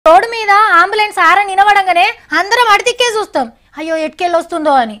Road మీద ambulance ఆరని నిలవడంగానే అందరం అడితిక్కే చూస్తాం. అయ్యో ఎట్కెళ్ళి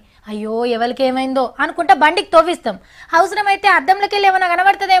వస్తుందో అని, అయ్యో ఎవరికి ఏమైందో అనుకుంటా బండికి తవ్విస్తాం. అవసరమైతే అద్దంలోకి వెళ్ళి ఏమైనా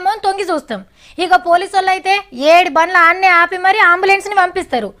కనబడుతుందేమో అని తొంగి చూస్తాం. ఇక పోలీసు వాళ్ళు అయితే 7 బండ్ల ఆన్నే ఆపి మరి అంబులెన్స్ని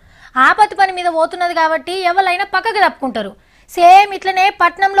పంపిస్తారు. ఆపత్తి పని మీద పోతున్నది కాబట్టి ఎవరైనా పక్కకు తప్పుకుంటారు. సేమ్ ఇట్లనే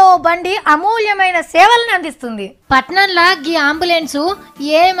పట్నంలో బండి అమూల్యమైన సేవలను అందిస్తుంది. పట్నంలో ఈ అంబులెన్సు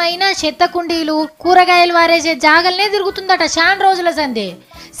ఏమైనా చెత్త కుండీలు కూరగాయలు వారేసే జాగల్నే తిరుగుతుందట. చాలా రోజుల సందే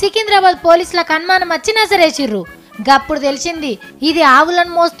సికింద్రాబాద్ పోలీసులకు అనుమానం వచ్చి నసరేసిర్రు. గప్పుడు తెలిసింది ఇది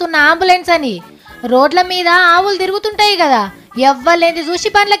ఆవులను మోస్తున్న అంబులెన్స్ అని. రోడ్ల మీద ఆవులు తిరుగుతుంటాయి కదా, ఎవ్వలేంది చూసి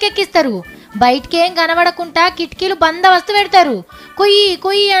బండ్లకెక్కిస్తారు. బయటకేం కనబడకుండా కిటికీలు బందోబస్తు పెడతారు. కొయ్యి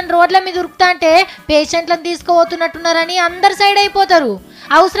కొయ్యి అని రోడ్ల మీద ఉరుకుతా అంటే పేషెంట్లను తీసుకుపోతున్నట్టున్నారని అందరు సైడ్ అయిపోతారు.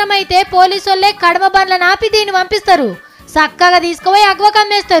 అవసరమైతే పోలీసు వాళ్ళే కడమ బండ్లను ఆపి దీన్ని పంపిస్తారు. చక్కగా తీసుకుపోయి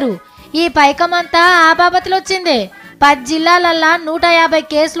అగ్వకమ్మేస్తారు. ఈ పైకమంతా ఆ బాబతులు వచ్చిందే. 10 జిల్లాలల్లా 150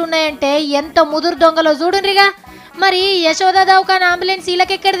 కేసులున్నాయంటే ఎంత ముదురు దొంగలో చూడుండ్రిగా. మరి యశోద దవాఖాన అంబులెన్స్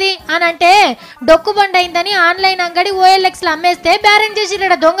వీళ్ళకెక్కడిది అని అంటే డొక్కు బండ్ అయిందని ఆన్లైన్ అంగడి OLX అమ్మేస్తే బ్యారెన్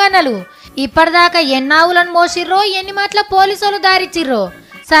చేసిర్రట దొంగన్నలు. ఇప్పటిదాకా ఎన్నావులను మోసిర్రో, ఎన్ని మాటల పోలీసులు దారిచ్చిర్రో.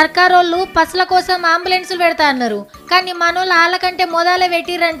 సర్కారోళ్ళు పసుల కోసం అంబులెన్సులు పెడతా అన్నారు, కానీ మనోళ్ళు వాళ్ళకంటే మొదలే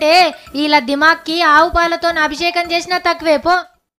పెట్టిర్రంటే వీళ్ళ దిమాక్కి ఆవు పాలతో అభిషేకం చేసినా తక్కువేపో.